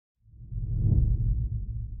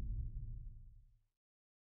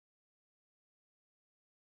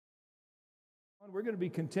We're going to be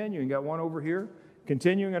continuing. Got one over here.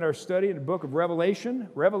 Continuing in our study in the book of Revelation,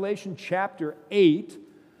 Revelation chapter 8.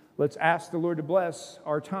 Let's ask the Lord to bless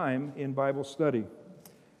our time in Bible study.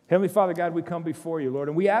 Heavenly Father, God, we come before you, Lord,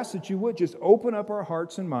 and we ask that you would just open up our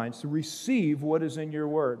hearts and minds to receive what is in your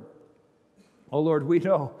word. Oh, Lord, we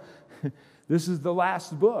know this is the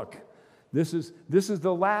last book. This is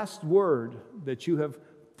the last word that you have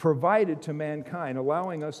provided to mankind,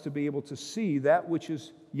 allowing us to be able to see that which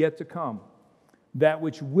is yet to come, that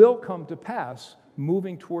which will come to pass,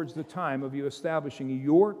 moving towards the time of you establishing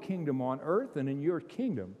your kingdom on earth and in your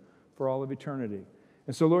kingdom for all of eternity.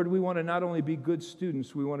 And so, Lord, we want to not only be good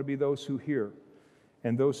students, we want to be those who hear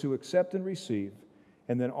and those who accept and receive,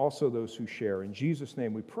 and then also those who share. In Jesus'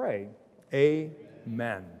 name we pray,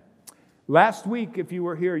 amen. Last week, if you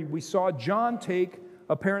were here, we saw John take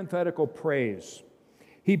a parenthetical praise.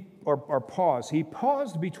 He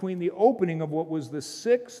paused between the opening of what was the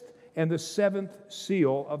sixth and the seventh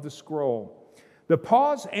seal of the scroll. The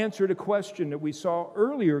pause answered a question that we saw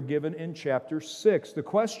earlier given in chapter 6. The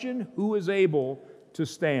question, who is able to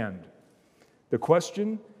stand? The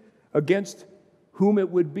question against whom it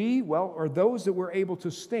would be, well, are those that were able to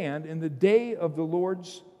stand in the day of the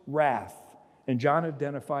Lord's wrath. And John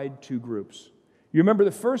identified two groups. You remember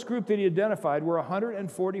the first group that he identified were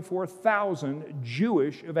 144,000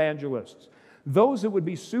 Jewish evangelists. Those that would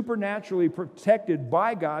be supernaturally protected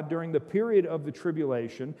by God during the period of the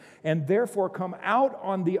tribulation and therefore come out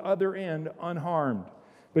on the other end unharmed.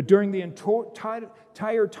 But during the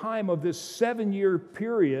entire time of this 7-year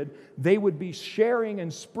period, they would be sharing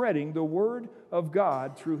and spreading the word of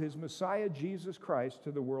God through his Messiah, Jesus Christ,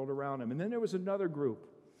 to the world around him. And then there was another group,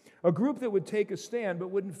 a group that would take a stand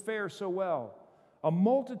but wouldn't fare so well. A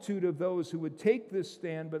multitude of those who would take this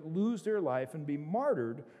stand but lose their life and be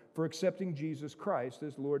martyred for accepting Jesus Christ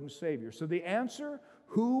as Lord and Savior. So the answer,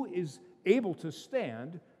 who is able to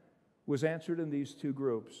stand, was answered in these two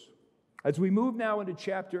groups. As we move now into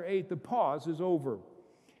chapter 8, the pause is over.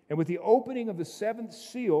 And with the opening of the seventh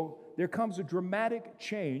seal, there comes a dramatic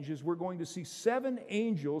change as we're going to see 7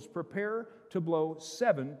 angels prepare to blow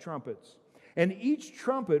 7 trumpets. And each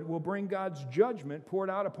trumpet will bring God's judgment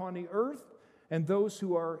poured out upon the earth and those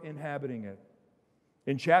who are inhabiting it.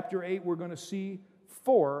 In chapter 8, we're going to see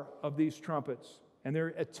 4 of these trumpets. And their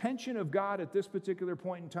attention of God at this particular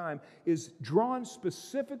point in time is drawn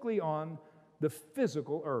specifically on the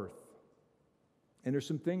physical earth. And there's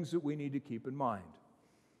some things that we need to keep in mind.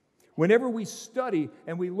 Whenever we study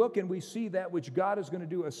and we look and we see that which God is going to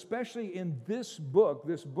do, especially in this book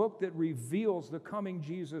that reveals the coming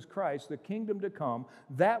Jesus Christ, the kingdom to come,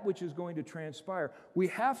 that which is going to transpire, we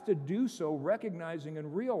have to do so recognizing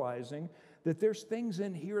and realizing that there's things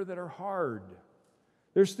in here that are hard.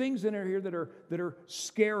 There's things in here that are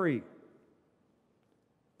scary.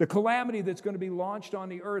 The calamity that's going to be launched on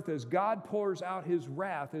the earth as God pours out his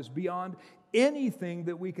wrath is beyond anything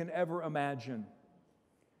that we can ever imagine.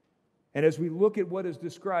 And as we look at what is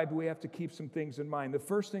described, we have to keep some things in mind. The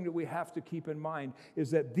first thing that we have to keep in mind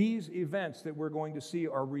is that these events that we're going to see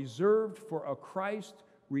are reserved for a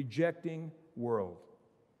Christ-rejecting world.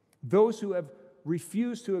 Those who have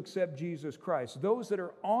refused to accept Jesus Christ, those that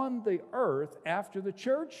are on the earth after the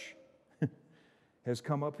church has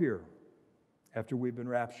come up here, after we've been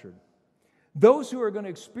raptured. Those who are going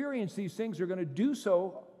to experience these things are going to do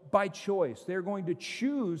so by choice. They're going to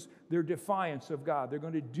choose their defiance of God. They're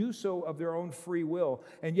going to do so of their own free will.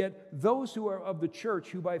 And yet, those who are of the church,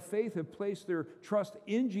 who by faith have placed their trust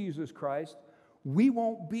in Jesus Christ, we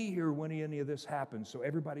won't be here when any of this happens. So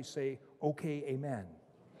everybody say, okay, amen.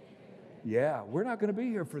 Yeah, we're not going to be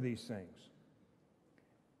here for these things.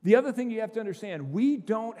 The other thing you have to understand, we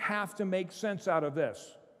don't have to make sense out of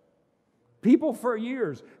this. People for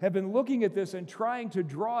years have been looking at this and trying to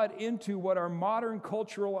draw it into what our modern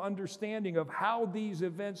cultural understanding of how these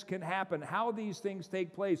events can happen, how these things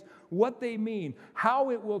take place, what they mean, how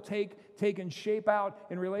it will take and shape out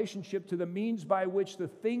in relationship to the means by which the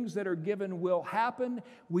things that are given will happen.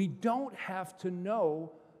 We don't have to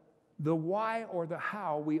know the why or the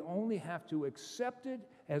how. We only have to accept it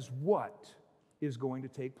as what is going to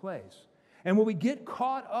take place. And when we get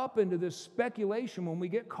caught up into this speculation, when we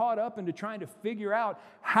get caught up into trying to figure out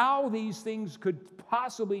how these things could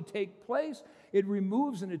possibly take place, it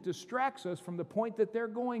removes and it distracts us from the point that they're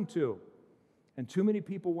going to. And too many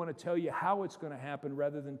people want to tell you how it's going to happen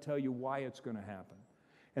rather than tell you why it's going to happen.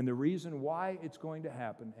 And the reason why it's going to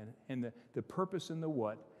happen and the purpose and the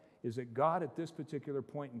what is that God at this particular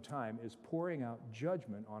point in time is pouring out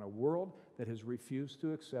judgment on a world that has refused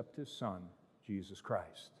to accept his Son, Jesus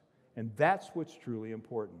Christ. And that's what's truly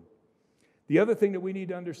important. The other thing that we need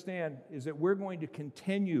to understand is that we're going to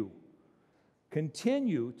continue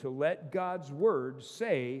continue to let God's Word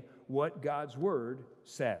say what God's Word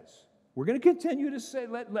says. We're going to continue to say,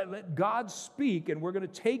 let God speak, and we're going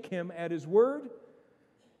to take Him at His Word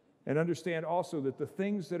and understand also that the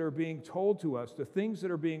things that are being told to us, the things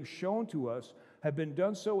that are being shown to us, have been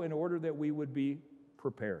done so in order that we would be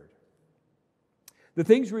prepared. The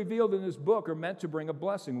things revealed in this book are meant to bring a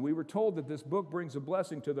blessing. We were told that this book brings a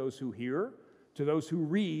blessing to those who hear, to those who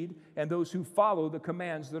read, and those who follow the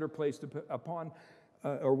commands that are placed upon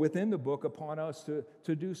or within the book upon us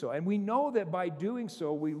to do so. And we know that by doing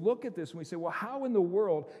so, we look at this and we say, well, how in the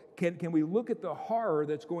world can we look at the horror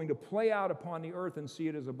that's going to play out upon the earth and see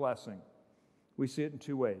it as a blessing? We see it in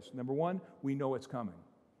two ways. Number one, we know it's coming.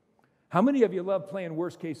 How many of you love playing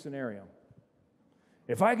worst case scenario?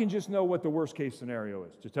 If I can just know what the worst case scenario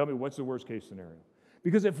is, just tell me what's the worst case scenario.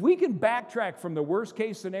 Because if we can backtrack from the worst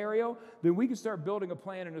case scenario, then we can start building a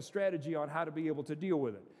plan and a strategy on how to be able to deal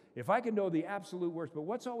with it. If I can know the absolute worst, but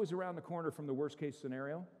what's always around the corner from the worst case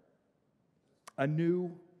scenario? A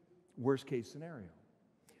new worst case scenario.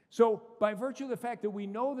 So by virtue of the fact that we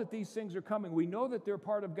know that these things are coming, we know that they're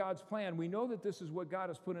part of God's plan, we know that this is what God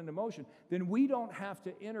has put into motion, then we don't have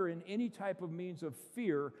to enter in any type of means of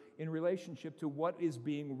fear in relationship to what is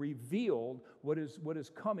being revealed, what is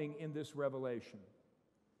coming in this revelation.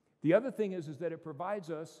 The other thing is that it provides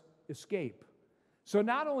us escape. So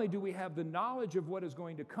not only do we have the knowledge of what is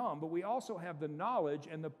going to come, but we also have the knowledge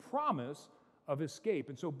and the promise of escape.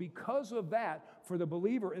 And so because of that, for the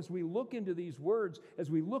believer, as we look into these words,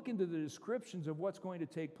 as we look into the descriptions of what's going to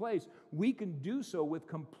take place, we can do so with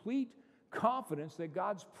complete confidence that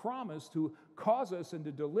God's promise to cause us and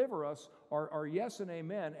to deliver us are yes and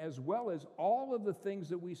amen, as well as all of the things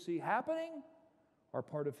that we see happening are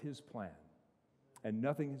part of His plan. And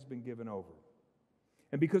nothing has been given over.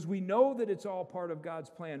 And because we know that it's all part of God's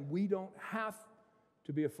plan, we don't have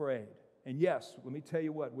to be afraid. And yes, let me tell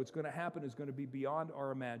you what's going to happen is going to be beyond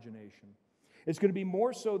our imagination. It's going to be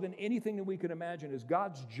more so than anything that we can imagine as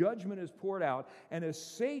God's judgment is poured out and as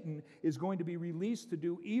Satan is going to be released to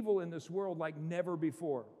do evil in this world like never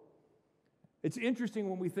before. It's interesting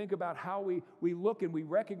when we think about how we look and we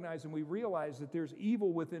recognize and we realize that there's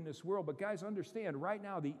evil within this world. But guys, understand, right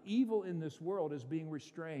now the evil in this world is being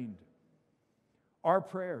restrained. Our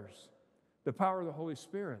prayers, the power of the Holy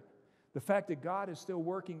Spirit, the fact that God is still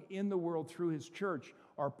working in the world through His church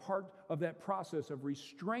are part of that process of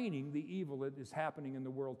restraining the evil that is happening in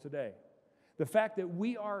the world today. The fact that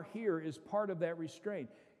we are here is part of that restraint.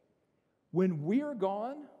 When we're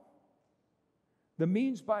gone, the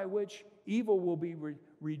means by which evil will be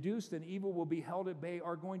reduced and evil will be held at bay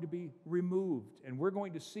are going to be removed. And we're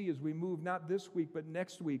going to see as we move, not this week, but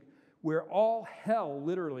next week, where all hell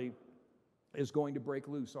literally is going to break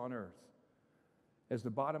loose on earth as the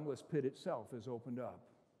bottomless pit itself is opened up.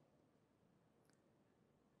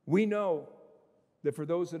 We know that for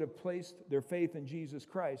those that have placed their faith in Jesus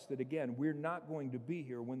Christ, that again, we're not going to be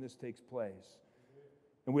here when this takes place.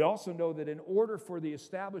 And we also know that in order for the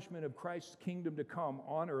establishment of Christ's kingdom to come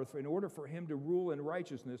on earth, in order for Him to rule in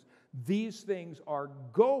righteousness, these things are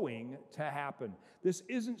going to happen. This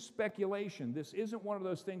isn't speculation. This isn't one of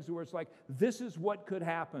those things where it's like, this is what could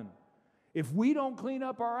happen. If we don't clean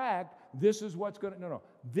up our act, this is what's going to... No.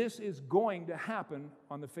 This is going to happen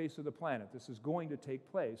on the face of the planet. This is going to take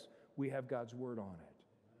place. We have God's Word on it.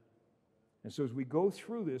 And so as we go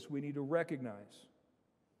through this, we need to recognize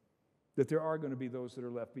that there are going to be those that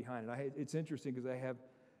are left behind. And it's interesting because I have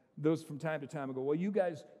those from time to time who go, well,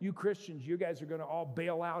 you Christians, you guys are going to all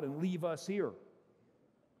bail out and leave us here.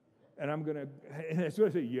 And I'm going to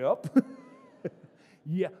say, yep.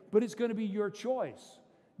 Yeah, but it's going to be your choice.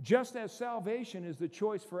 Just as salvation is the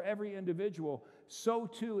choice for every individual, so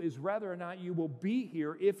too is whether or not you will be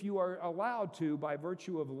here if you are allowed to, by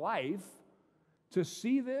virtue of life, to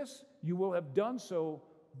see this. You will have done so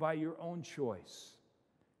by your own choice,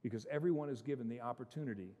 because everyone is given the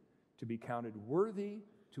opportunity to be counted worthy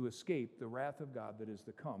to escape the wrath of God that is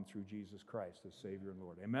to come through Jesus Christ as Savior and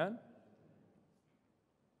Lord. Amen?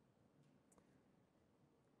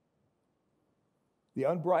 The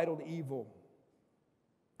unbridled evil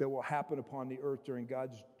that will happen upon the earth during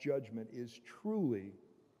God's judgment is truly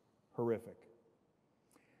horrific.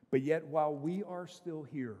 But yet, while we are still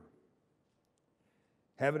here,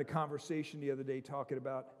 having a conversation the other day talking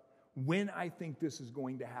about when I think this is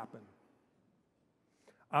going to happen,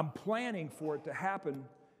 I'm planning for it to happen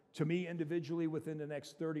to me individually within the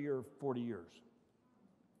next 30 or 40 years.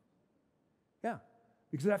 Yeah,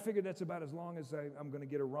 because I figured that's about as long as I'm going to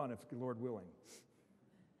get a run, if the Lord willing. It's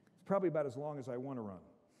probably about as long as I want to run.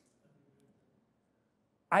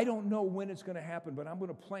 I don't know when it's going to happen, but I'm going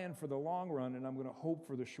to plan for the long run and I'm going to hope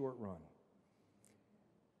for the short run.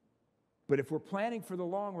 But if we're planning for the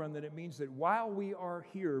long run, then it means that while we are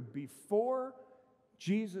here, before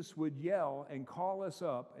Jesus would yell and call us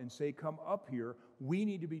up and say, come up here, we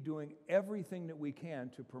need to be doing everything that we can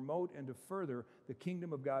to promote and to further the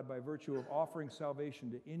kingdom of God by virtue of offering salvation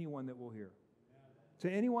to anyone that will hear. To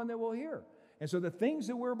anyone that will hear. And so the things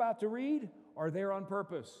that we're about to read are there on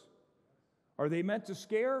purpose. Are they meant to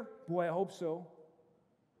scare? Boy, I hope so.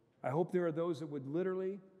 I hope there are those that would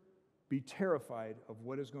literally be terrified of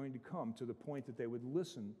what is going to come, to the point that they would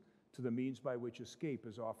listen to the means by which escape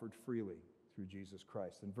is offered freely through Jesus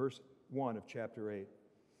Christ. In verse 1 of chapter 8.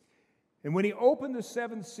 And when he opened the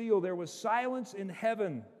seventh seal, there was silence in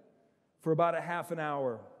heaven for about a half an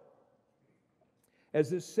hour. As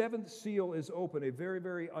this seventh seal is opened, a very,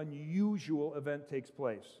 very unusual event takes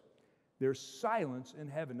place. There's silence in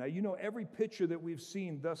heaven. Now, you know, every picture that we've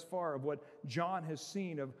seen thus far of what John has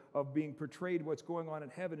seen of being portrayed, what's going on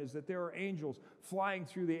in heaven, is that there are angels flying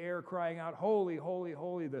through the air crying out, holy, holy,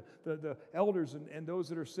 holy. The elders and those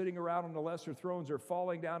that are sitting around on the lesser thrones are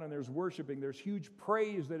falling down and there's worshiping. There's huge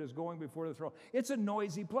praise that is going before the throne. It's a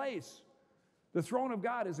noisy place. The throne of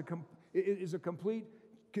God is a complete,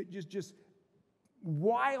 just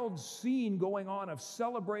wild scene going on of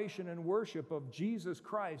celebration and worship of Jesus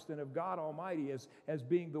Christ and of God Almighty as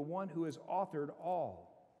being the one who has authored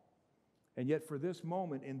all. And yet for this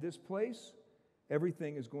moment, in this place,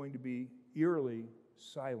 everything is going to be eerily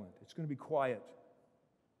silent. It's going to be quiet.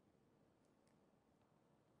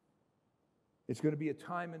 It's going to be a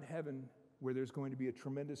time in heaven where there's going to be a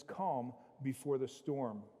tremendous calm before the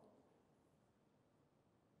storm,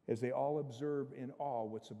 as they all observe in awe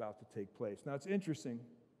what's about to take place. Now, it's interesting.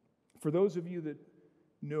 For those of you that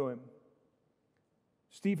knew him,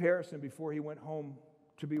 Steve Harrison, before he went home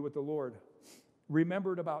to be with the Lord,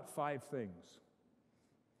 remembered about 5 things.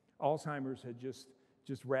 Alzheimer's had just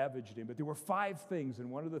ravaged him, but there were 5 things, and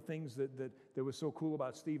one of the things that was so cool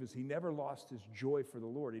about Steve is he never lost his joy for the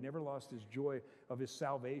Lord. He never lost his joy of his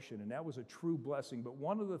salvation, and that was a true blessing. But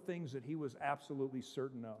one of the things that he was absolutely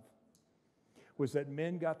certain of was that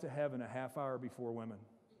men got to heaven a half hour before women,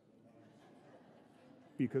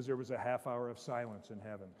 because there was a half hour of silence in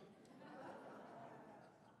heaven.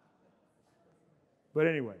 But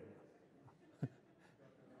anyway,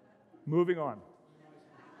 moving on.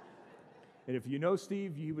 And if you know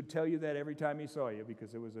Steve, he would tell you that every time he saw you,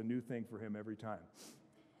 because it was a new thing for him every time.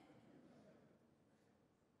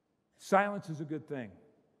 Silence is a good thing.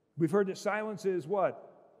 We've heard that silence is what?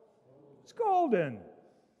 It's golden.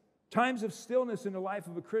 Times of stillness in the life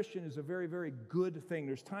of a Christian is a very, very good thing.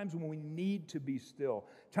 There's times when we need to be still.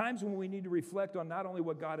 Times when we need to reflect on not only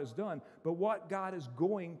what God has done, but what God is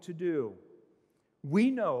going to do. We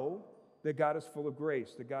know that God is full of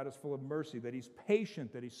grace, that God is full of mercy, that He's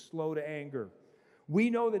patient, that He's slow to anger. We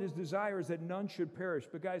know that His desire is that none should perish.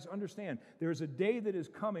 But guys, understand, there is a day that is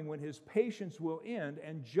coming when His patience will end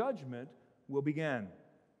and judgment will begin.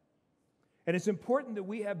 And it's important that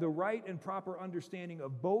we have the right and proper understanding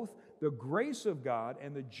of both the grace of God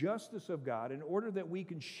and the justice of God in order that we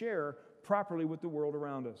can share properly with the world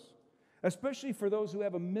around us, especially for those who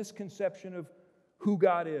have a misconception of who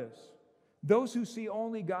God is. Those who see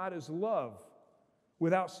only God as love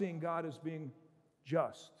without seeing God as being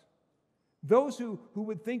just. Those who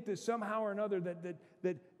would think that somehow or another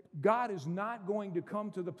that God is not going to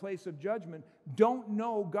come to the place of judgment don't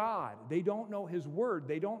know God. They don't know His Word.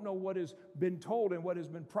 They don't know what has been told and what has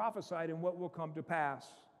been prophesied and what will come to pass.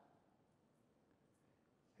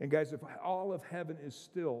 And guys, if all of heaven is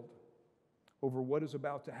stilled over what is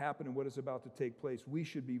about to happen and what is about to take place, we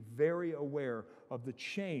should be very aware of the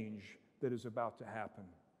change that is about to happen.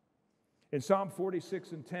 In Psalm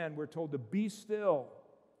 46:10, we're told to be still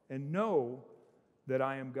and know that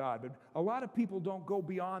I am God. But a lot of people don't go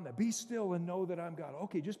beyond that. Be still and know that I'm God.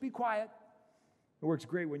 Okay, just be quiet. It works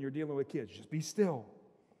great when you're dealing with kids. Just be still.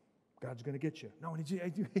 God's going to get you. No,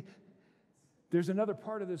 there's another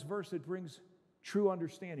part of this verse that brings true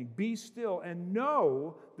understanding. Be still and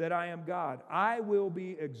know that I am God. I will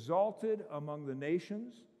be exalted among the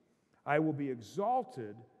nations. I will be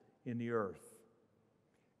exalted in the earth.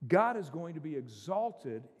 God is going to be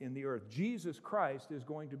exalted in the earth. Jesus Christ is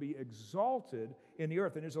going to be exalted in the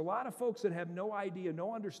earth. And there's a lot of folks that have no idea,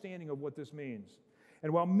 no understanding of what this means.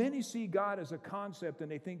 And while many see God as a concept and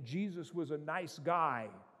they think Jesus was a nice guy,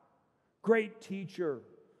 great teacher,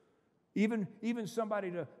 even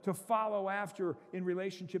somebody to follow after in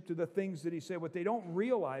relationship to the things that He said, what they don't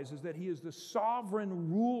realize is that He is the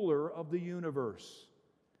sovereign ruler of the universe,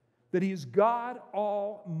 that He is God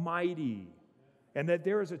Almighty. And that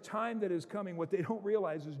there is a time that is coming, what they don't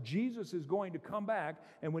realize is Jesus is going to come back,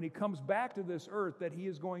 and when He comes back to this earth, that He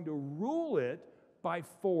is going to rule it by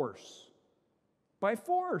force. By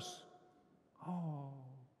force. Oh,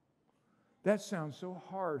 that sounds so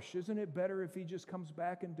harsh. Isn't it better if he just comes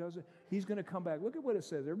back and does it? He's going to come back. Look at what it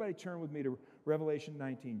says. Everybody turn with me to Revelation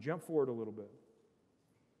 19. Jump forward a little bit.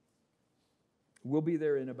 We'll be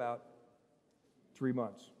there in about 3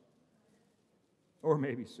 months. Or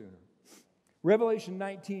maybe sooner. Revelation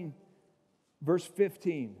 19, verse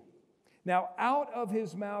 15. Now out of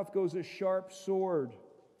his mouth goes a sharp sword,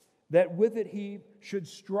 that with it he should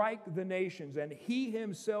strike the nations, and he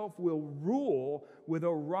himself will rule with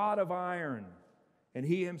a rod of iron. And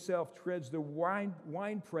he himself treads the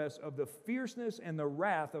winepress of the fierceness and the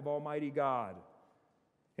wrath of Almighty God.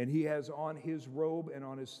 And he has on his robe and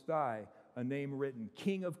on his thigh a name written,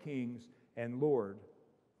 King of Kings and Lord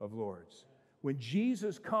of Lords. When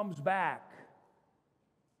Jesus comes back,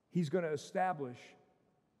 he's going to establish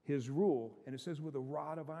his rule, and it says with a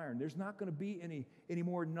rod of iron. There's not going to be any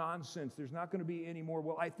more nonsense. There's not going to be any more,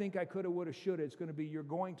 well, I think I could have, would have, should have. It's going to be, you're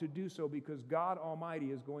going to do so because God Almighty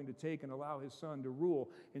is going to take and allow his Son to rule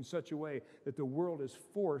in such a way that the world is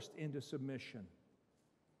forced into submission.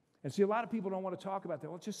 And see, a lot of people don't want to talk about that.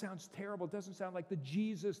 Well, it just sounds terrible. It doesn't sound like the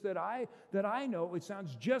Jesus that I know. It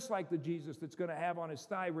sounds just like the Jesus that's going to have on his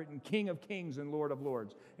thigh written King of Kings and Lord of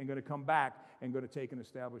Lords, and going to come back and going to take and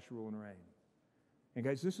establish rule and reign. And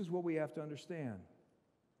guys, this is what we have to understand.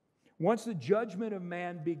 Once the judgment of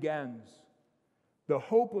man begins, the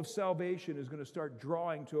hope of salvation is going to start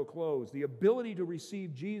drawing to a close. The ability to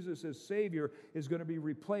receive Jesus as Savior is going to be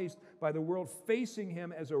replaced by the world facing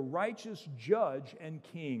him as a righteous judge and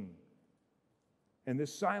king. And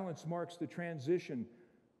this silence marks the transition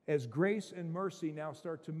as grace and mercy now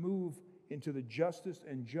start to move into the justice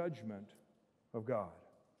and judgment of God.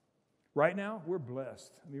 Right now, we're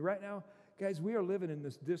blessed. I mean, right now, guys, we are living in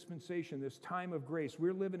this dispensation, this time of grace.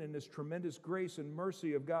 We're living in this tremendous grace and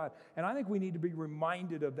mercy of God. And I think we need to be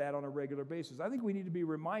reminded of that on a regular basis. I think we need to be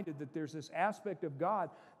reminded that there's this aspect of God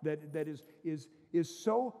that is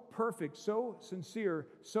so perfect, so sincere,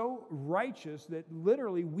 so righteous that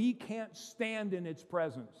literally we can't stand in its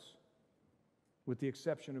presence, with the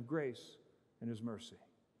exception of grace and his mercy.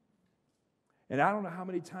 And I don't know how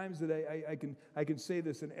many times that I can say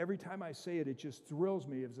this, and every time I say it, it just thrills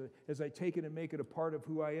me as I take it and make it a part of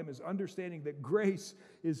who I am, is understanding that grace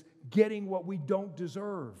is getting what we don't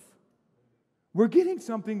deserve. We're getting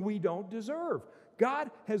something we don't deserve. God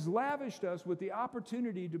has lavished us with the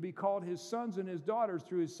opportunity to be called his sons and his daughters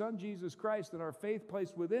through his Son Jesus Christ and our faith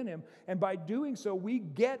placed within him. And by doing so, we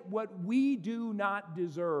get what we do not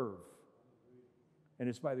deserve. And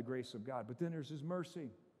it's by the grace of God. But then there's his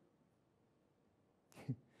mercy.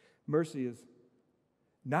 Mercy is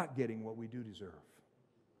not getting what we do deserve.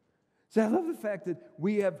 So I love the fact that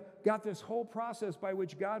we have got this whole process by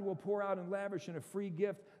which God will pour out and lavish in a free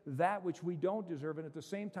gift that which we don't deserve. And at the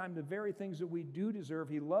same time, the very things that we do deserve,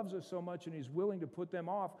 he loves us so much and he's willing to put them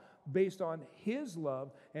off based on his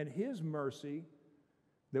love and his mercy,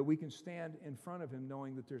 that we can stand in front of him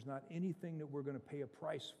knowing that there's not anything that we're going to pay a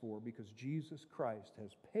price for, because Jesus Christ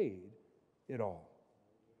has paid it all.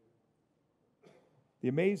 The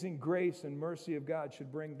amazing grace and mercy of God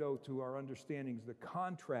should bring, though, to our understandings the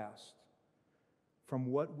contrast from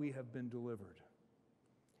what we have been delivered.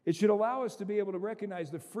 It should allow us to be able to recognize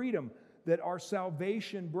the freedom that our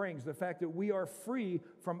salvation brings, the fact that we are free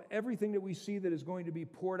from everything that we see that is going to be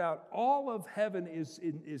poured out. All of heaven is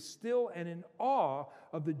still and in awe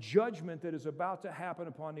of the judgment that is about to happen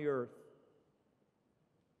upon the earth.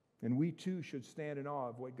 And we too should stand in awe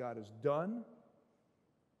of what God has done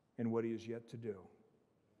and what he is yet to do.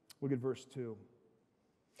 Look at verse 2.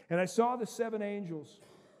 And I saw the 7 angels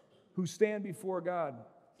who stand before God,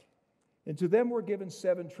 and to them were given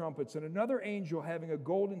 7 trumpets. And another angel having a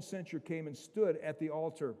golden censer came and stood at the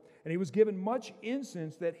altar. And he was given much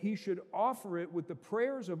incense, that he should offer it with the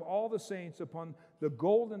prayers of all the saints upon the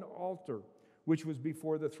golden altar which was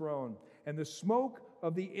before the throne. And the smoke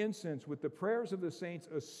of the incense with the prayers of the saints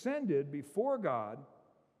ascended before God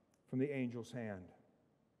from the angel's hand.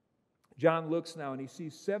 John looks now and he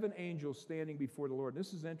sees 7 angels standing before the Lord.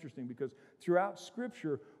 This is interesting because throughout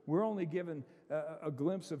Scripture, we're only given a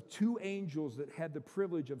glimpse of 2 angels that had the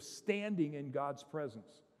privilege of standing in God's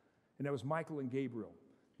presence. And that was Michael and Gabriel.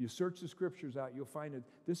 You search the Scriptures out, you'll find that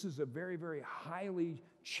this is a very, very highly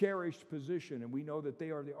cherished position. And we know that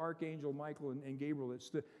they are the archangel Michael and Gabriel.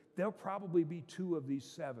 There'll probably be 2 of these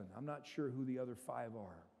 7. I'm not sure who the other 5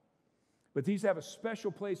 are. But these have a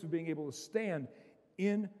special place of being able to stand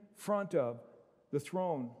in front of the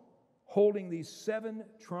throne, holding these 7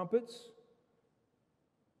 trumpets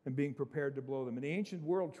and being prepared to blow them. In the ancient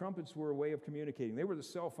world, trumpets were a way of communicating. They were the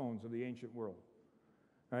cell phones of the ancient world.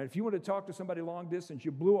 All right, if you want to talk to somebody long distance,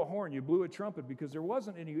 you blew a horn, you blew a trumpet, because there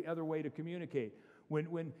wasn't any other way to communicate.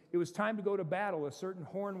 When it was time to go to battle, a certain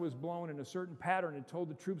horn was blown in a certain pattern and told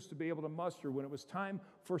the troops to be able to muster. When it was time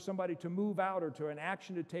for somebody to move out or to an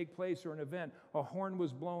action to take place or an event, a horn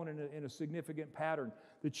was blown in a significant pattern.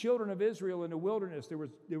 The children of Israel in the wilderness,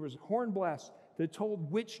 there was horn blasts that told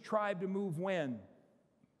which tribe to move when.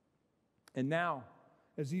 And now,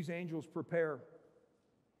 as these angels prepare,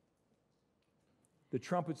 the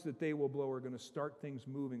trumpets that they will blow are going to start things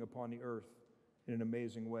moving upon the earth in an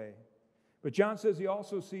amazing way. But John says he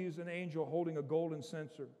also sees an angel holding a golden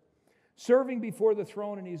censer, serving before the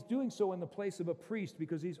throne, and he's doing so in the place of a priest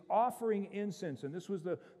because he's offering incense. And this was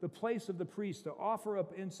the place of the priest, to offer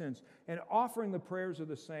up incense and offering the prayers of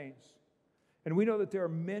the saints. And we know that there are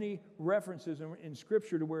many references in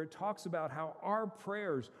Scripture to where it talks about how our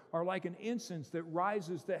prayers are like an incense that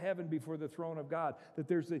rises to heaven before the throne of God. That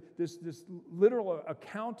there's this literal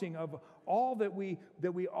accounting of all that we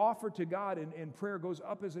offer to God in prayer goes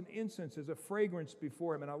up as an incense, as a fragrance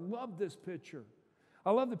before Him. And I love this picture.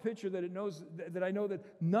 I love the picture that I know that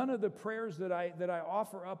none of the prayers that I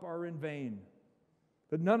offer up are in vain.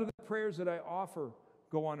 That none of the prayers that I offer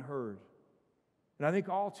go unheard. And I think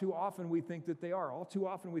all too often we think that they are. All too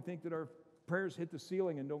often we think that our prayers hit the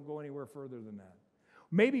ceiling and don't go anywhere further than that.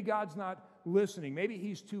 Maybe God's not listening. Maybe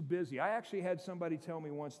He's too busy. I actually had somebody tell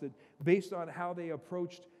me once that based on how they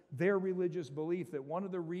approached their religious belief, that one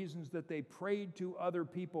of the reasons that they prayed to other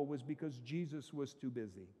people was because Jesus was too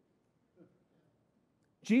busy.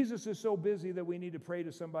 Jesus is so busy that we need to pray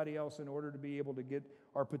to somebody else in order to be able to get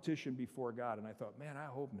our petition before God. And I thought, man, I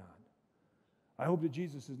hope not. I hope that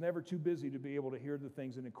Jesus is never too busy to be able to hear the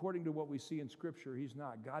things. And according to what we see in Scripture, He's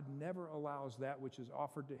not. God never allows that which is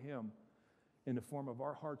offered to Him in the form of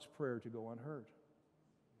our heart's prayer to go unheard.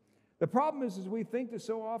 The problem is we think that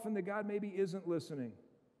so often that God maybe isn't listening,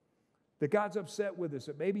 that God's upset with us,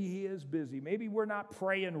 that maybe He is busy, maybe we're not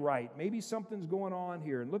praying right, maybe something's going on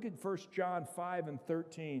here. And look at 1 John 5 and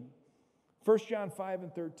 13. 1 John 5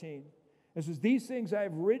 and 13. It says, "These things I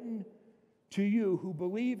have written to you who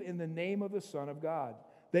believe in the name of the Son of God,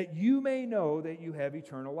 that you may know that you have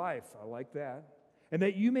eternal life." I like that. "And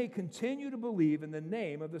that you may continue to believe in the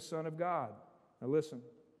name of the Son of God." Now listen.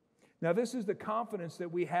 Now this is the confidence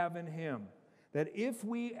that we have in Him, that if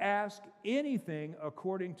we ask anything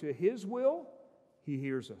according to His will, He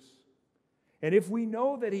hears us. And if we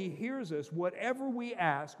know that He hears us, whatever we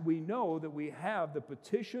ask, we know that we have the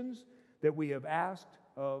petitions that we have asked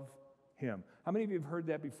of Him. How many of you have heard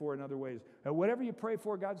that before in other ways? Whatever you pray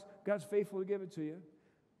for, God's faithful to give it to you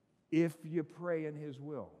if you pray in His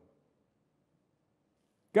will.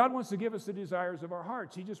 God wants to give us the desires of our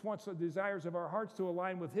hearts. He just wants the desires of our hearts to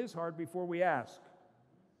align with His heart before we ask.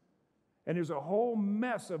 And there's a whole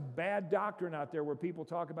mess of bad doctrine out there where people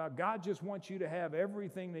talk about God just wants you to have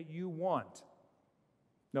everything that you want.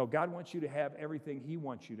 No, God wants you to have everything He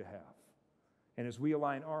wants you to have. And as we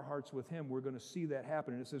align our hearts with Him, we're going to see that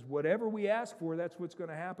happen. And it says, whatever we ask for, that's what's going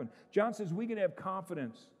to happen. John says we can have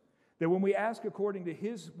confidence that when we ask according to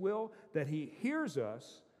His will, that He hears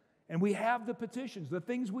us, and we have the petitions, the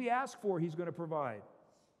things we ask for, He's going to provide.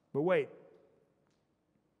 But wait.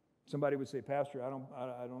 Somebody would say, "Pastor, I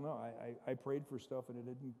don't know. I prayed for stuff and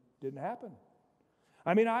it didn't happen.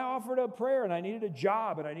 I mean, I offered up prayer and I needed a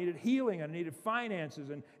job and I needed healing and I needed finances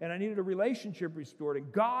and I needed a relationship restored,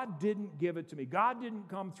 and God didn't give it to me. God didn't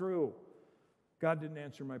come through. God didn't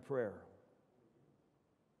answer my prayer."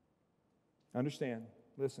 Understand,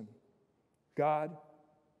 listen, God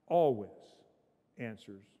always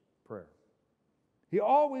answers prayer. He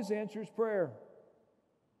always answers prayer.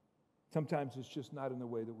 Sometimes it's just not in the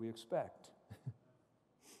way that we expect.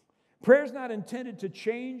 Prayer is not intended to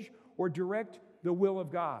change or direct the will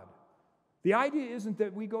of God. The idea isn't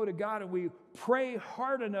that we go to God and we pray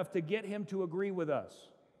hard enough to get Him to agree with us,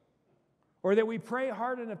 or that we pray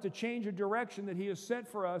hard enough to change a direction that He has set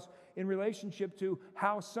for us in relationship to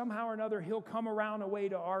how somehow or another He'll come around a way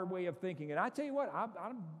to our way of thinking. And I tell you what,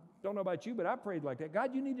 I don't know about you, but I prayed like that.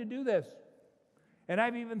 God, you need to do this. And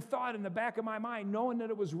I've even thought in the back of my mind, knowing that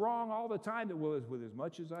it was wrong all the time, that with as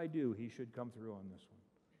much as I do, He should come through on this one.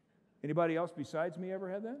 Anybody else besides me ever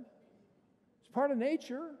had that? It's part of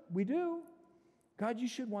nature. We do. God, you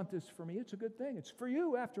should want this for me. It's a good thing. It's for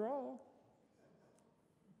you, after all.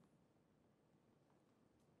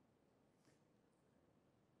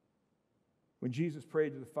 When Jesus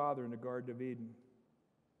prayed to the Father in the Garden of Eden,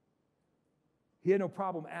 He had no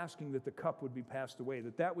problem asking that the cup would be passed away,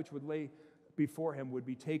 that which would lay before Him would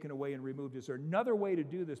be taken away and removed. Is there another way to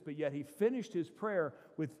do this? But yet He finished His prayer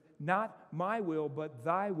with, "Not my will, but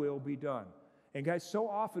thy will be done." And guys, so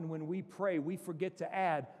often when we pray, we forget to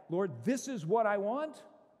add, Lord, this is what I want,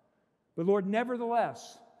 but Lord,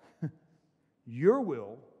 nevertheless, your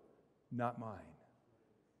will, not mine.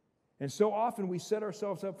 And so often we set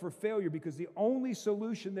ourselves up for failure because the only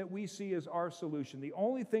solution that we see is our solution. The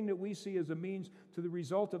only thing that we see as a means to the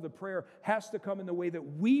result of the prayer has to come in the way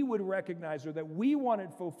that we would recognize or that we want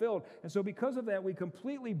it fulfilled. And so because of that, we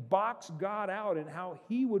completely box God out in how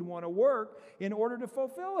He would want to work in order to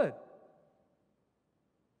fulfill it.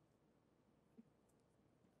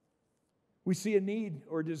 We see a need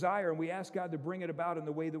or desire and we ask God to bring it about in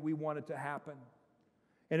the way that we want it to happen.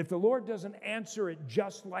 And if the Lord doesn't answer it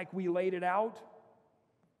just like we laid it out,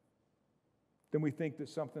 then we think that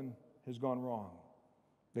something has gone wrong,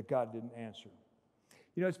 that God didn't answer.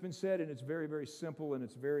 You know, it's been said, and it's very, very simple, and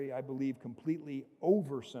it's very, I believe, completely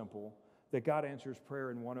over simple, that God answers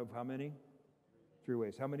prayer in one of how many? 3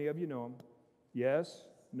 ways. How many of you know them? Yes,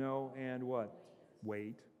 no, and what?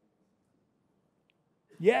 Wait.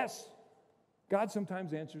 Yes. God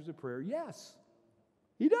sometimes answers a prayer. Yes,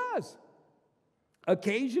 He does.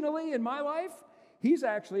 Occasionally in my life, He's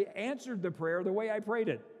actually answered the prayer the way I prayed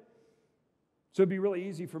it. So it'd be really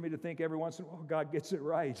easy for me to think every once in a while, God gets it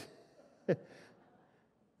right. I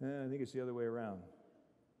think it's the other way around.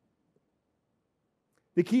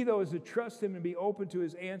 The key, though, is to trust Him and be open to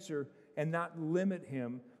His answer and not limit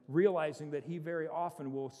Him, realizing that He very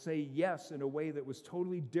often will say yes in a way that was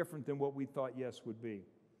totally different than what we thought yes would be.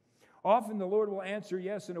 Often the Lord will answer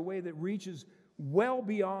yes in a way that reaches well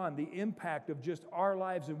beyond the impact of just our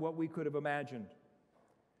lives and what we could have imagined.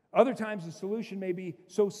 Other times the solution may be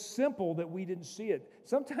so simple that we didn't see it.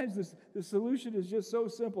 Sometimes the solution is just so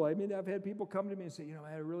simple. I mean, I've had people come to me and say, you know,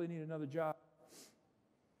 I really need another job.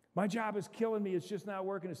 My job is killing me. It's just not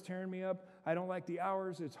working. It's tearing me up. I don't like the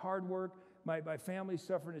hours. It's hard work. My family's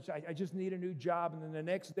suffering. I just need a new job. And then the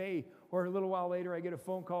next day or a little while later, I get a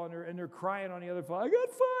phone call and they're crying on the other phone. I got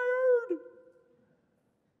fired.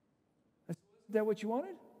 I said, is that what you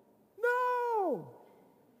wanted? No.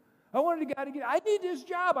 I wanted God to get, I need this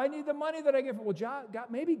job. I need the money that I get. Well,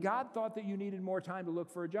 maybe God thought that you needed more time to look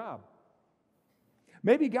for a job.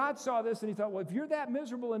 Maybe God saw this and He thought, well, if you're that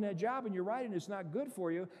miserable in that job and you're right and it's not good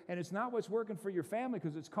for you and it's not what's working for your family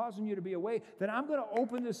because it's causing you to be away, then I'm going to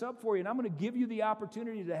open this up for you and I'm going to give you the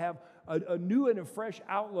opportunity to have a new and a fresh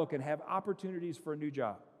outlook and have opportunities for a new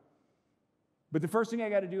job. But the first thing I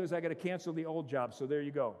got to do is I got to cancel the old job. So there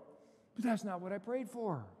you go. But that's not what I prayed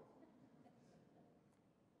for.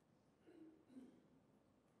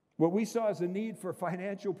 What we saw as a need for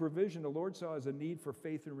financial provision, the Lord saw as a need for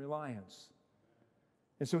faith and reliance.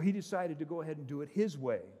 And so He decided to go ahead and do it His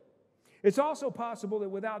way. It's also possible that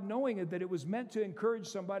without knowing it, that it was meant to encourage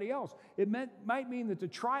somebody else. It might mean that the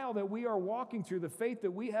trial that we are walking through, the faith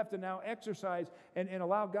that we have to now exercise and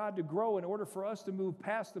allow God to grow in order for us to move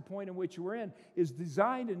past the point in which we're in, is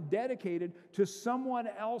designed and dedicated to someone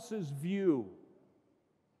else's view.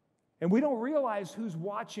 And we don't realize who's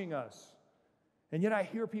watching us. And yet I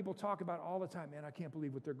hear people talk about all the time, man, I can't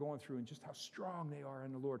believe what they're going through and just how strong they are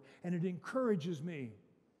in the Lord. And it encourages me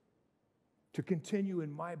to continue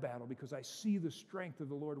in my battle because I see the strength of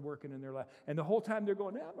the Lord working in their life. And the whole time they're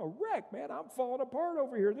going, I'm a wreck, man. I'm falling apart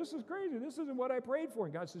over here. This is crazy. This isn't what I prayed for.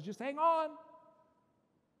 And God says, just hang on.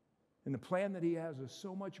 And the plan that He has is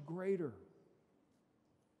so much greater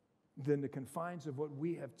than the confines of what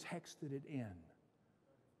we have texted it in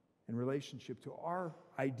relationship to our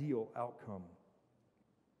ideal outcome.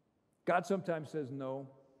 God sometimes says no.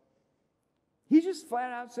 He just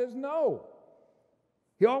flat out says no.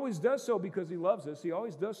 He always does so because He loves us. He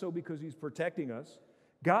always does so because He's protecting us.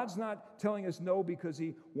 God's not telling us no because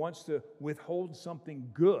He wants to withhold something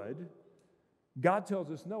good. God tells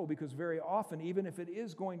us no because very often, even if it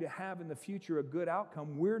is going to have in the future a good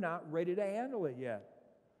outcome, we're not ready to handle it yet.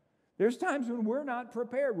 There's times when we're not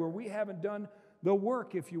prepared, where we haven't done the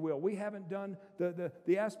work, if you will. We haven't done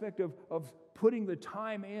the aspect of putting the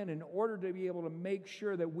time in order to be able to make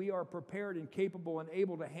sure that we are prepared and capable and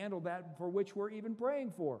able to handle that for which we're even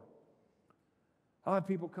praying for. I'll have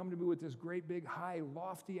people come to me with this great big high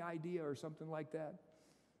lofty idea or something like that.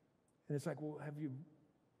 And it's like, well, have you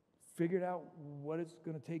figured out what it's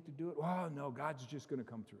going to take to do it? Oh, no, God's just going to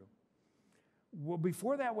come through. Well,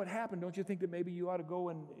 before that would happen, don't you think that maybe you ought to go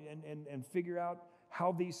and figure out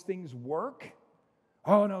how these things work?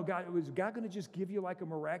 Oh, no, was God going to just give you like a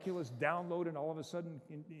miraculous download and all of a sudden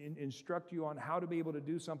instruct you on how to be able to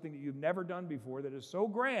do something that you've never done before that is so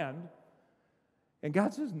grand? And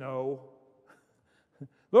God says, no.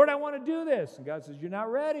 Lord, I want to do this. And God says, you're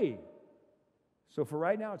not ready. So for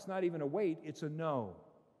right now, it's not even a wait, it's a no.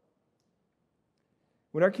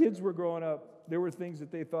 When our kids were growing up, there were things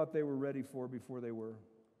that they thought they were ready for before they were.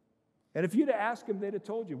 And if you'd have asked them, they'd have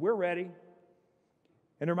told you, we're ready.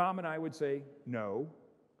 And their mom and I would say, no.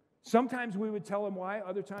 Sometimes we would tell them why,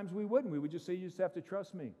 other times we wouldn't. We would just say, you just have to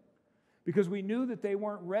trust me. Because we knew that they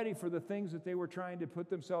weren't ready for the things that they were trying to put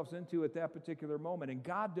themselves into at that particular moment. And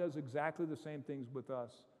God does exactly the same things with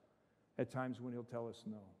us at times when He'll tell us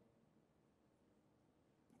no.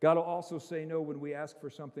 God will also say no when we ask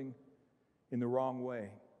for something in the wrong way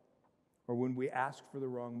or when we ask for the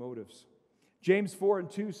wrong motives. James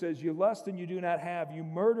 4:2 says, you lust and you do not have, you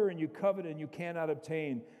murder and you covet and you cannot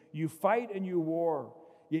obtain, you fight and you war,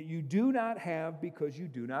 yet you do not have because you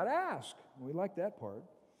do not ask. We like that part.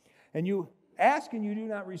 And you ask and you do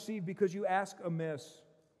not receive because you ask amiss,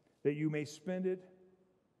 that you may spend it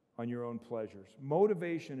on your own pleasures.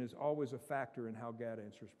 Motivation is always a factor in how God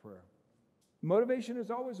answers prayer. Motivation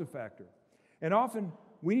is always a factor. And often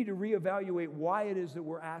we need to reevaluate why it is that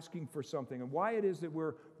we're asking for something and why it is that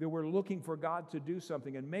we're looking for God to do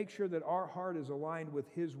something, and make sure that our heart is aligned with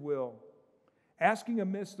His will. Asking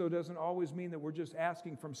amiss, though, doesn't always mean that we're just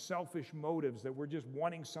asking from selfish motives, that we're just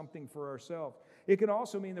wanting something for ourselves. It can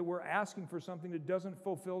also mean that we're asking for something that doesn't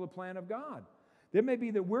fulfill the plan of God. It may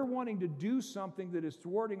be that we're wanting to do something that is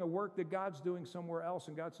thwarting a work that God's doing somewhere else,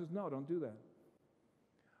 and God says, no, don't do that.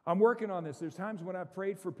 I'm working on this. There's times when I've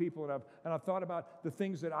prayed for people and I've thought about the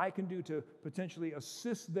things that I can do to potentially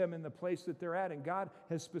assist them in the place that they're at, and God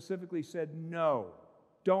has specifically said, no,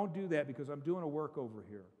 don't do that because I'm doing a work over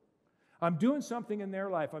here. I'm doing something in their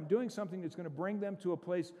life. I'm doing something that's going to bring them to a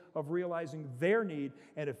place of realizing their need.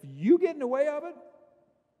 And if you get in the way of it,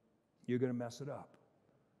 you're going to mess it up.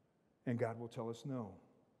 And God will tell us no.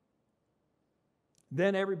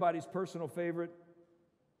 Then everybody's personal favorite,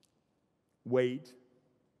 wait.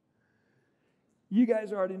 You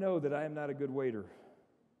guys already know that I am not a good waiter.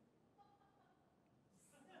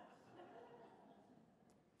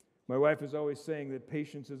 My wife is always saying that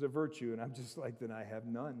patience is a virtue, and I'm just like, then I have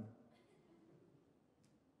none.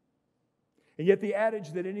 And yet the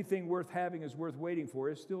adage that anything worth having is worth waiting for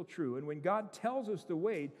is still true. And when God tells us to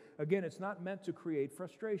wait, again, it's not meant to create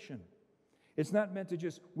frustration. It's not meant to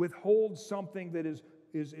just withhold something that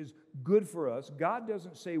is good for us. God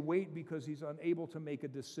doesn't say wait because He's unable to make a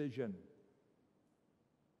decision.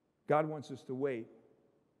 God wants us to wait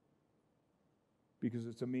because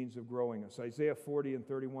it's a means of growing us. Isaiah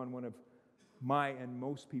 40:31, one of my and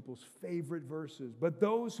most people's favorite verses. But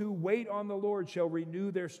those who wait on the Lord shall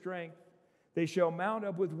renew their strength. They shall mount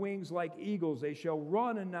up with wings like eagles. They shall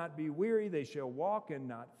run and not be weary. They shall walk and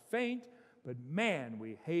not faint. But man,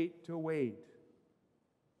 we hate to wait.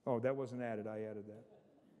 Oh, that wasn't added. I added that.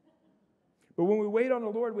 But when we wait on the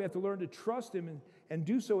Lord, we have to learn to trust Him and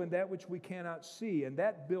do so in that which we cannot see. And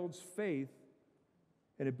that builds faith,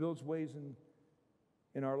 and it builds ways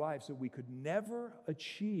in our lives that we could never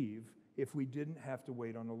achieve if we didn't have to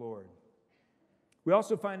wait on the Lord. We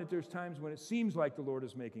also find that there's times when it seems like the Lord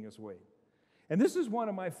is making us wait. And this is one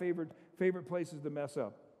of my favorite places to mess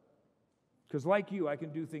up. Because like you, I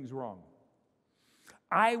can do things wrong.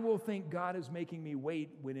 I will think God is making me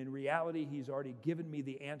wait when in reality He's already given me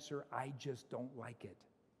the answer. I just don't like it.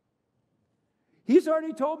 He's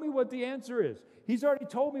already told me what the answer is. He's already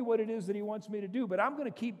told me what it is that He wants me to do. But I'm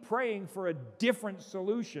going to keep praying for a different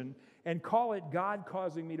solution and call it God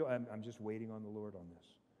causing me to... I'm just waiting on the Lord on this.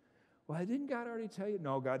 Well, didn't God already tell you?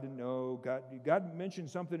 No, God didn't know. God mentioned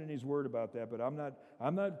something in His Word about that, but I'm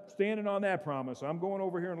not standing on that promise. I'm going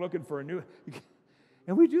over here and looking for a new...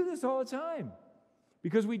 And we do this all the time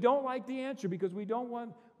because we don't like the answer, because we don't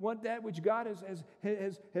want that which God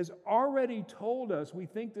has already told us. We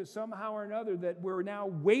think that somehow or another that we're now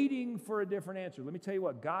waiting for a different answer. Let me tell you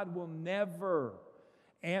what, God will never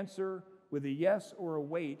answer with a yes or a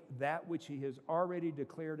wait that which He has already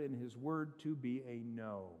declared in His Word to be a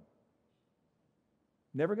no.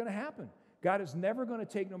 Never going to happen. God is never going to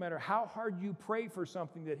take, no matter how hard you pray for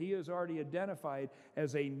something that He has already identified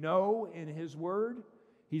as a no in His Word,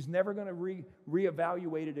 He's never going to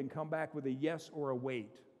reevaluate it and come back with a yes or a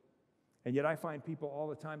wait. And yet I find people all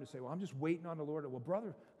the time to say, well, I'm just waiting on the Lord. Well,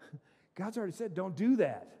 brother, God's already said, don't do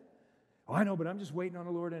that. Oh, I know, but I'm just waiting on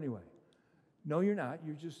the Lord anyway. No, you're not.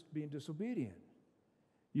 You're just being disobedient.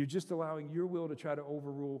 You're just allowing your will to try to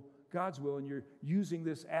overrule God's will, and you're using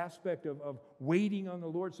this aspect of waiting on the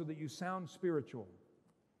Lord so that you sound spiritual.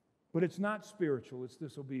 But it's not spiritual, it's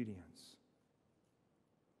disobedience.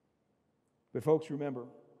 But folks, remember,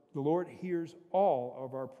 the Lord hears all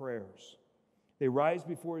of our prayers. They rise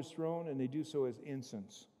before His throne, and they do so as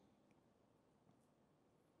incense.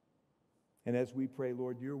 And as we pray,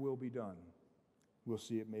 Lord, your will be done, we'll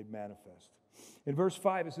see it made manifest. In verse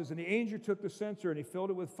 5, it says, "And the angel took the censer, and he filled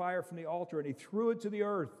it with fire from the altar, and he threw it to the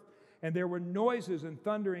earth. And there were noises and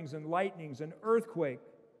thunderings and lightnings and earthquake.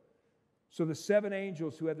 So the 7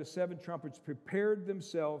 angels who had the 7 trumpets prepared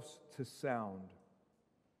themselves to sound.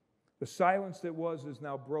 The silence that was is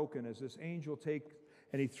now broken as this angel takes,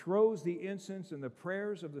 and he throws the incense and the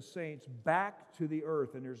prayers of the saints back to the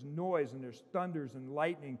earth. And there's noise, and there's thunders and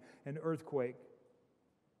lightning and earthquake.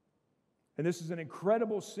 And this is an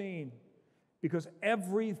incredible scene because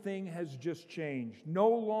everything has just changed. No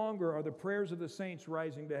longer are the prayers of the saints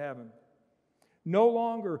rising to heaven. No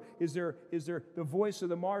longer is there the voice of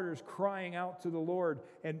the martyrs crying out to the Lord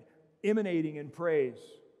and emanating in praise.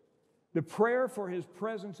 The prayer for His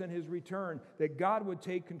presence and His return, that God would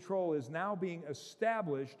take control, is now being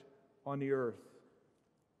established on the earth.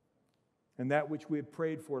 And that which we have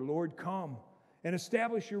prayed for, Lord, come and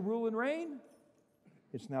establish your rule and reign,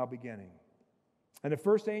 it's now beginning. And the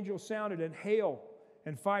first angel sounded, and hail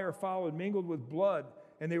and fire followed, mingled with blood,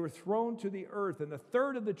 and they were thrown to the earth. And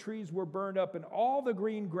 1/3 of the trees were burned up, and all the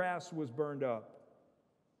green grass was burned up.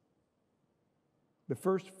 The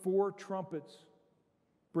first 4 trumpets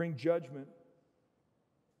bring judgment,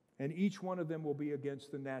 and each one of them will be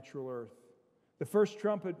against the natural earth. The first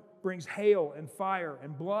trumpet brings hail and fire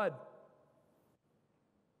and blood.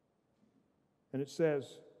 And it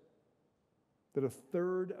says that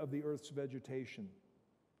 1/3 of the earth's vegetation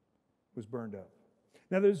was burned up.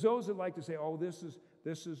 Now, there's those that like to say, oh, this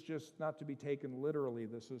is just not to be taken literally.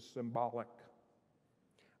 This is symbolic.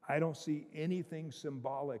 I don't see anything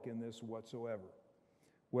symbolic in this whatsoever.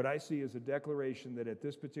 What I see is a declaration that at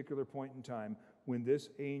this particular point in time, when this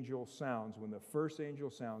angel sounds, when the first angel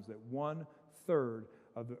sounds, that 1/3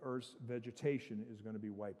 of the earth's vegetation is going to be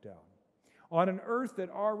wiped out. On an earth that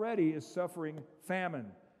already is suffering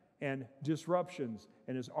famine and disruptions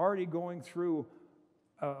and is already going through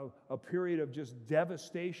a period of just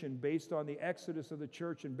devastation based on the exodus of the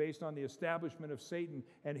church and based on the establishment of Satan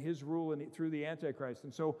and his rule through the Antichrist.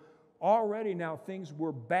 And so already now things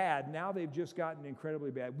were bad. Now they've just gotten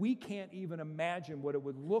incredibly bad. We can't even imagine what it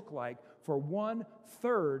would look like for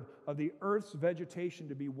 1/3 of the earth's vegetation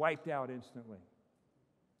to be wiped out instantly.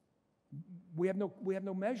 We have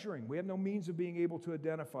no measuring. We have no means of being able to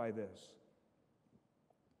identify this.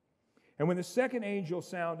 And when the second angel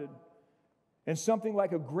sounded, and something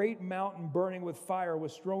like a great mountain burning with fire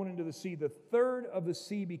was thrown into the sea, 1/3 of the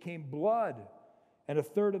sea became blood, and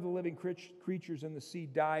 1/3 of the living creatures in the sea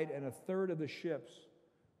died, and 1/3 of the ships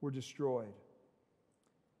were destroyed.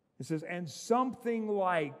 It says, and something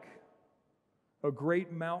like a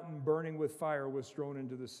great mountain burning with fire was thrown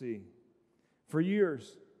into the sea. For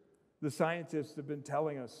years, the scientists have been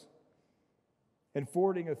telling us and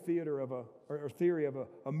forwarding a theory of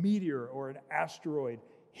a meteor or an asteroid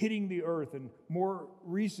hitting the earth. In more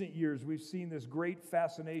recent years, we've seen this great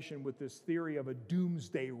fascination with this theory of a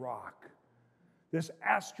doomsday rock. This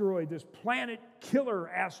asteroid, this planet killer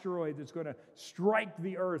asteroid that's going to strike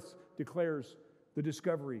the earth, declares the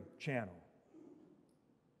Discovery Channel.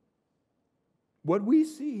 What we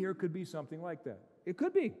see here could be something like that. It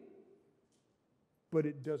could be. But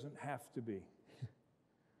it doesn't have to be.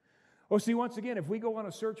 Oh, see, once again, if we go on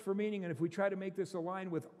a search for meaning and if we try to make this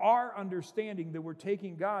align with our understanding, that we're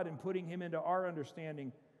taking God and putting Him into our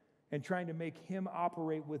understanding and trying to make Him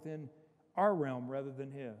operate within our realm rather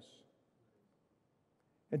than His.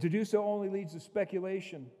 And to do so only leads to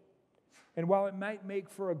speculation. And while it might make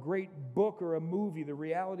for a great book or a movie, the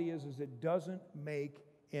reality is it doesn't make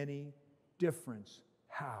any difference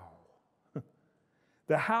how.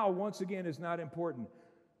 The how, once again, is not important.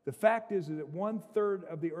 The fact is that 1/3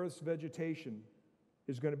 of the earth's vegetation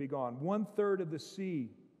is going to be gone. 1/3 of the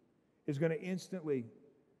sea is going to instantly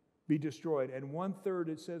be destroyed. And 1/3,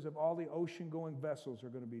 it says, of all the ocean-going vessels are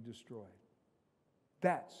going to be destroyed.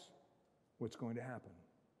 That's what's going to happen.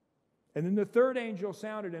 And then the third angel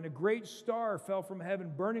sounded, and a great star fell from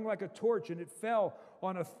heaven, burning like a torch, and it fell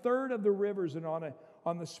on 1/3 of the rivers and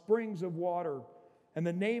on the springs of water. And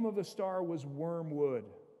the name of the star was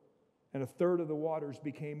Wormwood. And 1/3 of the waters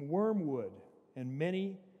became wormwood, and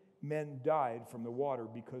many men died from the water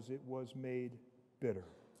because it was made bitter.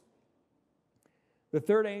 The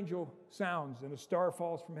third angel sounds, and a star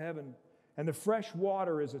falls from heaven, and the fresh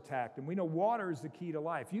water is attacked. And we know water is the key to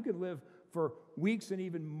life. You can live for weeks and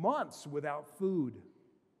even months without food.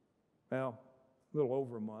 Well, a little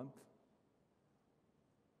over a month.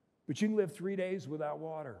 But you can live 3 days without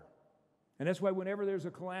water. And that's why whenever there's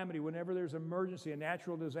a calamity, whenever there's an emergency, a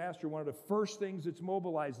natural disaster, one of the first things that's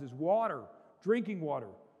mobilized is water, drinking water.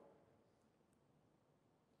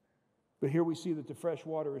 But here we see that the fresh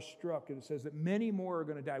water is struck, and it says that many more are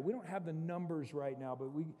going to die. We don't have the numbers right now,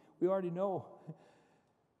 but we already know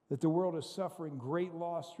that the world is suffering great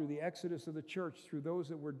loss through the exodus of the church, through those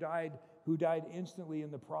that who died instantly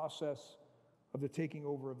in the process of the taking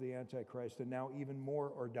over of the Antichrist, and now even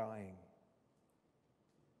more are dying.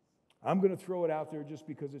 I'm going to throw it out there just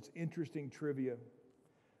because it's interesting trivia.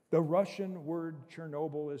 The Russian word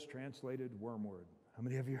Chernobyl is translated wormwood. How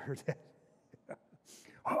many of you heard that?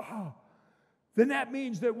 Then that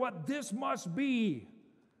means that what this must be,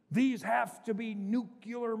 these have to be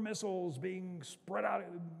nuclear missiles being spread out.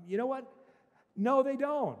 You know what? No, they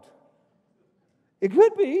don't. It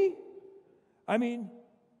could be. I mean,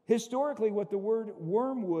 historically, what the word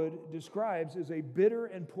wormwood describes is a bitter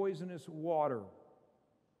and poisonous water.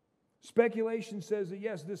 Speculation says that,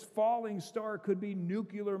 yes, this falling star could be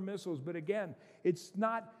nuclear missiles, but again, it's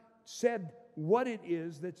not said what it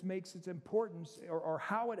is that makes its importance or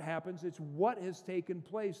how it happens. It's what has taken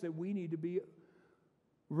place that we need to be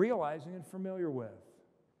realizing and familiar with.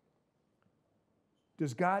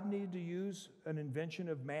 Does God need to use an invention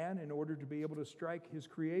of man in order to be able to strike his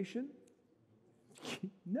creation?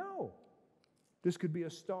 No. This could be a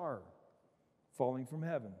star falling from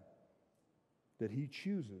heaven that he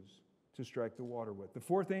chooses to strike the water with. The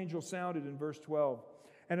fourth angel sounded in verse 12,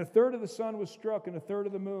 and a third of the sun was struck, and a third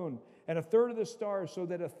of the moon, and a third of the stars, so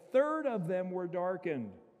that a third of them were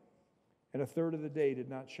darkened, and a third of the day did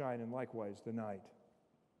not shine, and likewise the night.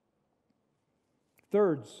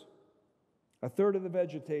 Thirds, a third of the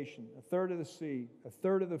vegetation, a third of the sea, a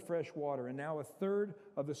third of the fresh water, and now a third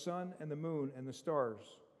of the sun and the moon and the stars,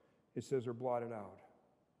 it says, are blotted out.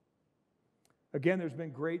 Again, there's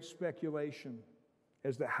been great speculation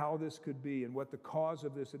as to how this could be and what the cause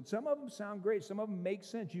of this. And some of them sound great. Some of them make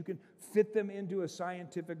sense. You can fit them into a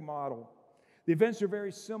scientific model. The events are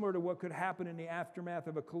very similar to what could happen in the aftermath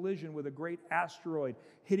of a collision with a great asteroid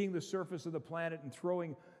hitting the surface of the planet and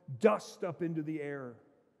throwing dust up into the air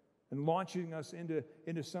and launching us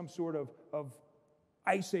into some sort of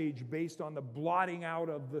ice age based on the blotting out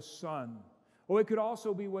of the sun. Or it could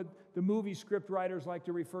also be what the movie script writers like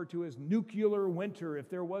to refer to as nuclear winter. If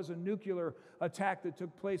there was a nuclear attack that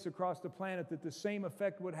took place across the planet, that the same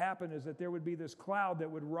effect would happen, is that there would be this cloud that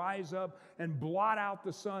would rise up and blot out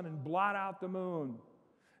the sun and blot out the moon.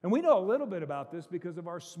 And we know a little bit about this because of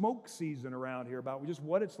our smoke season around here, about just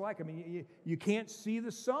what it's like. I mean, you can't see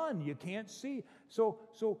the sun. You can't see.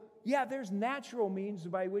 So yeah, there's natural means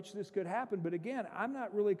by which this could happen. But again, I'm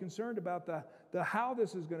not really concerned about the how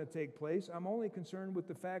this is going to take place. I'm only concerned with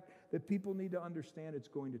the fact that people need to understand it's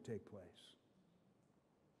going to take place.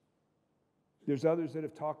 There's others that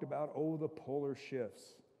have talked about, the polar shifts.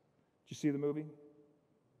 Did you see the movie?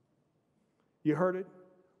 You heard it?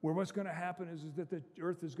 Where what's going to happen is that the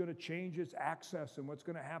earth is going to change its axis, and what's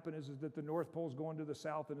going to happen is that the North Pole is going to the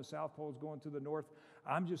south and the South Pole is going to the north.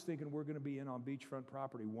 I'm just thinking we're going to be in on beachfront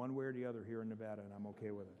property one way or the other here in Nevada, and I'm okay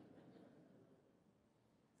with it.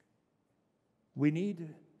 We need to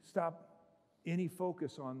stop any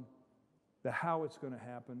focus on the how it's going to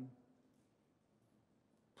happen.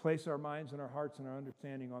 Place our minds and our hearts and our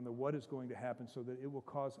understanding on the what is going to happen, so that it will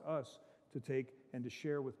cause us to take and to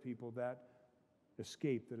share with people that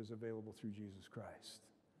escape that is available through Jesus Christ.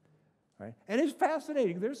 Right? And it's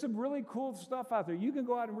fascinating. There's some really cool stuff out there. You can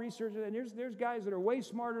go out and research it, and there's guys that are way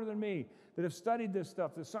smarter than me that have studied this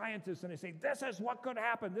stuff, the scientists, and they say, this is what could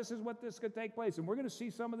happen. This is what this could take place. And we're going to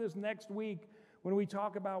see some of this next week when we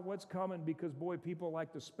talk about what's coming, because, boy, people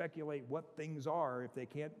like to speculate what things are if they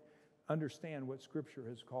can't understand what Scripture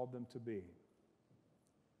has called them to be.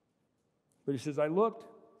 But he says, I looked,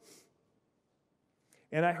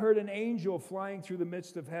 and I heard an angel flying through the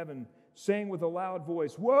midst of heaven, saying with a loud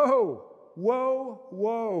voice, woe, woe,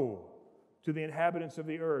 woe to the inhabitants of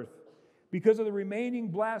the earth, because of the remaining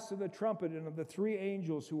blasts of the trumpet and of the three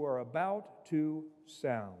angels who are about to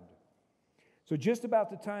sound. So just about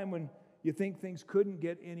the time when you think things couldn't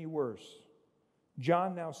get any worse,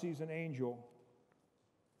 John now sees an angel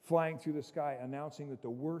flying through the sky, announcing that the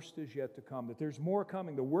worst is yet to come, that there's more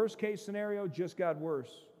coming. The worst case scenario just got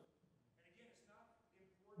worse.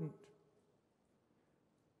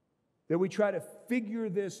 That we try to figure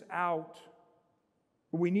this out.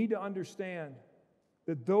 We need to understand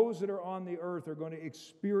that those that are on the earth are going to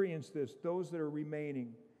experience this, those that are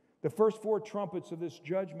remaining. The first four trumpets of this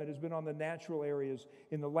judgment has been on the natural areas,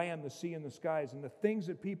 in the land, the sea, and the skies. And the things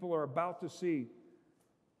that people are about to see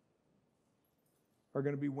are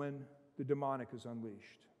going to be when the demonic is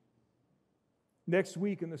unleashed. Next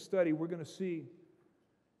week in the study, we're going to see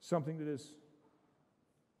something that is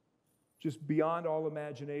just beyond all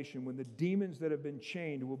imagination, when the demons that have been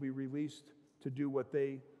chained will be released to do what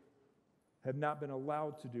they have not been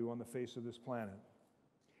allowed to do on the face of this planet.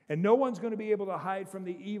 And no one's going to be able to hide from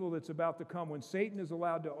the evil that's about to come when Satan is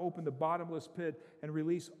allowed to open the bottomless pit and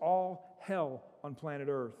release all hell on planet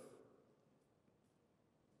Earth.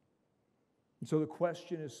 And so the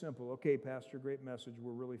question is simple. Okay, Pastor, great message.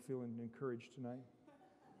 We're really feeling encouraged tonight.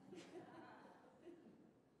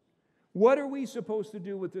 What are we supposed to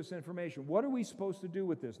do with this information? What are we supposed to do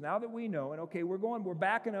with this? Now that we know, and okay, we're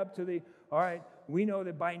backing up to all right, we know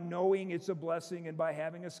that by knowing it's a blessing and by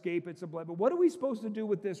having escape it's a blessing. But what are we supposed to do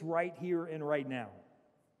with this right here and right now?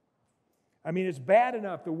 I mean, it's bad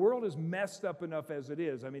enough. The world is messed up enough as it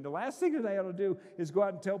is. I mean, the last thing that I ought to do is go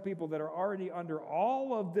out and tell people that are already under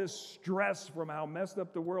all of this stress from how messed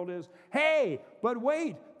up the world is, hey, but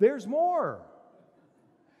wait, there's more.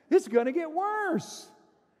 It's going to get worse.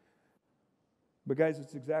 But guys,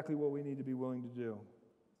 it's exactly what we need to be willing to do.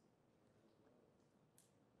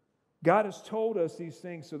 God has told us these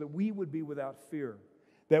things so that we would be without fear,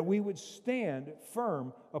 that we would stand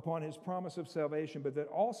firm upon His promise of salvation, but that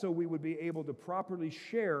also we would be able to properly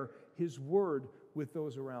share His word with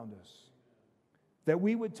those around us. That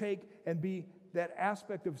we would take and be that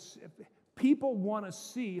aspect of people want to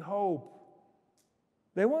see hope.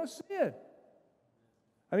 They want to see it.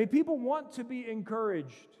 I mean, people want to be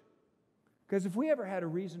encouraged. Because if we ever had a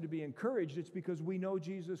reason to be encouraged, it's because we know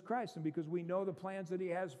Jesus Christ and because we know the plans that He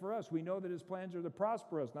has for us. We know that His plans are to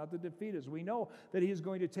prosper us, not to defeat us. We know that He is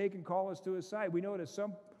going to take and call us to His side. We know that at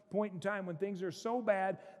some point in time when things are so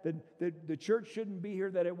bad that the church shouldn't be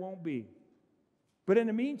here, that it won't be. But in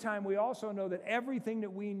the meantime, we also know that everything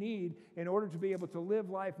that we need in order to be able to live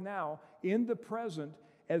life now in the present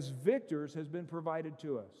as victors has been provided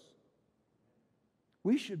to us.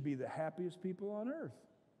 We should be the happiest people on earth.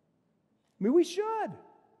 I mean, we should.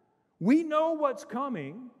 We know what's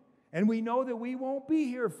coming, and we know that we won't be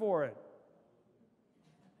here for it.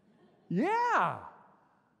 Yeah.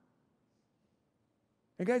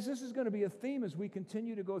 And guys, this is going to be a theme as we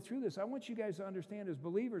continue to go through this. I want you guys to understand as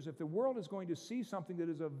believers, if the world is going to see something that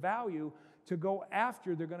is of value to go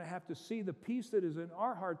after, they're going to have to see the peace that is in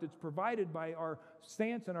our heart that's provided by our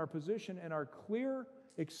stance and our position and our clear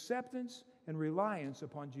acceptance and reliance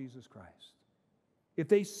upon Jesus Christ. If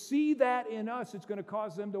they see that in us, it's going to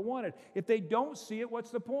cause them to want it. If they don't see it, what's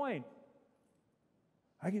the point?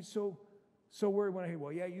 I get so worried when I hear,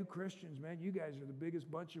 well, yeah, you Christians, man, you guys are the biggest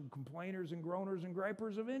bunch of complainers and groaners and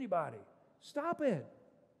gripers of anybody. Stop it.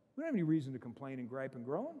 We don't have any reason to complain and gripe and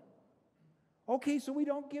groan. Okay, so we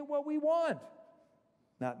don't get what we want.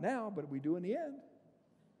 Not now, but we do in the end.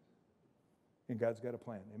 And God's got a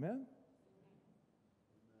plan. Amen?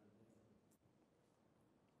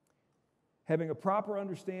 Having a proper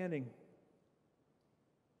understanding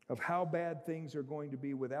of how bad things are going to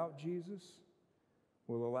be without Jesus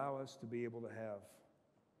will allow us to be able to have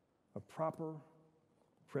a proper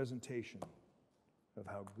presentation of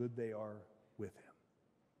how good they are with Him.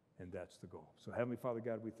 And that's the goal. So Heavenly Father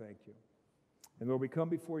God, we thank You. And Lord, we come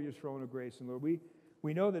before Your throne of grace. And Lord,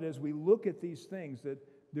 we know that as we look at these things, that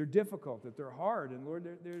they're difficult, that they're hard. And Lord,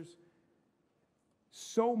 there's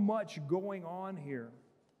so much going on here.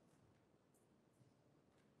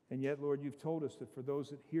 And yet, Lord, You've told us that for those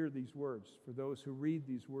that hear these words, for those who read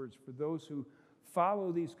these words, for those who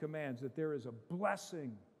follow these commands, that there is a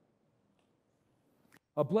blessing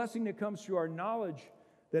that comes through our knowledge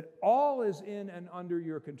that all is in and under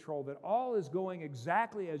Your control, that all is going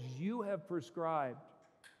exactly as You have prescribed.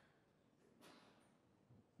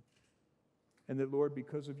 And that, Lord,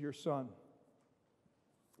 because of Your Son,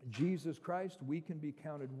 Jesus Christ, we can be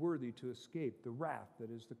counted worthy to escape the wrath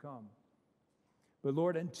that is to come. But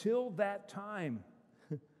Lord, until that time,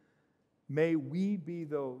 may we be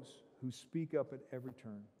those who speak up at every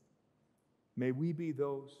turn. May we be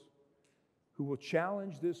those who will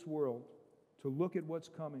challenge this world to look at what's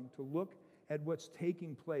coming, to look at what's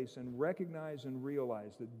taking place and recognize and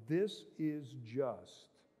realize that this is just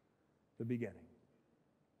the beginning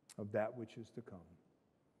of that which is to come.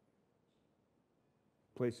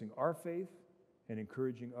 Placing our faith and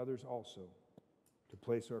encouraging others also to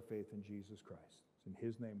place our faith in Jesus Christ. In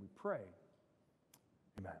His name we pray.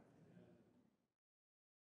 Amen.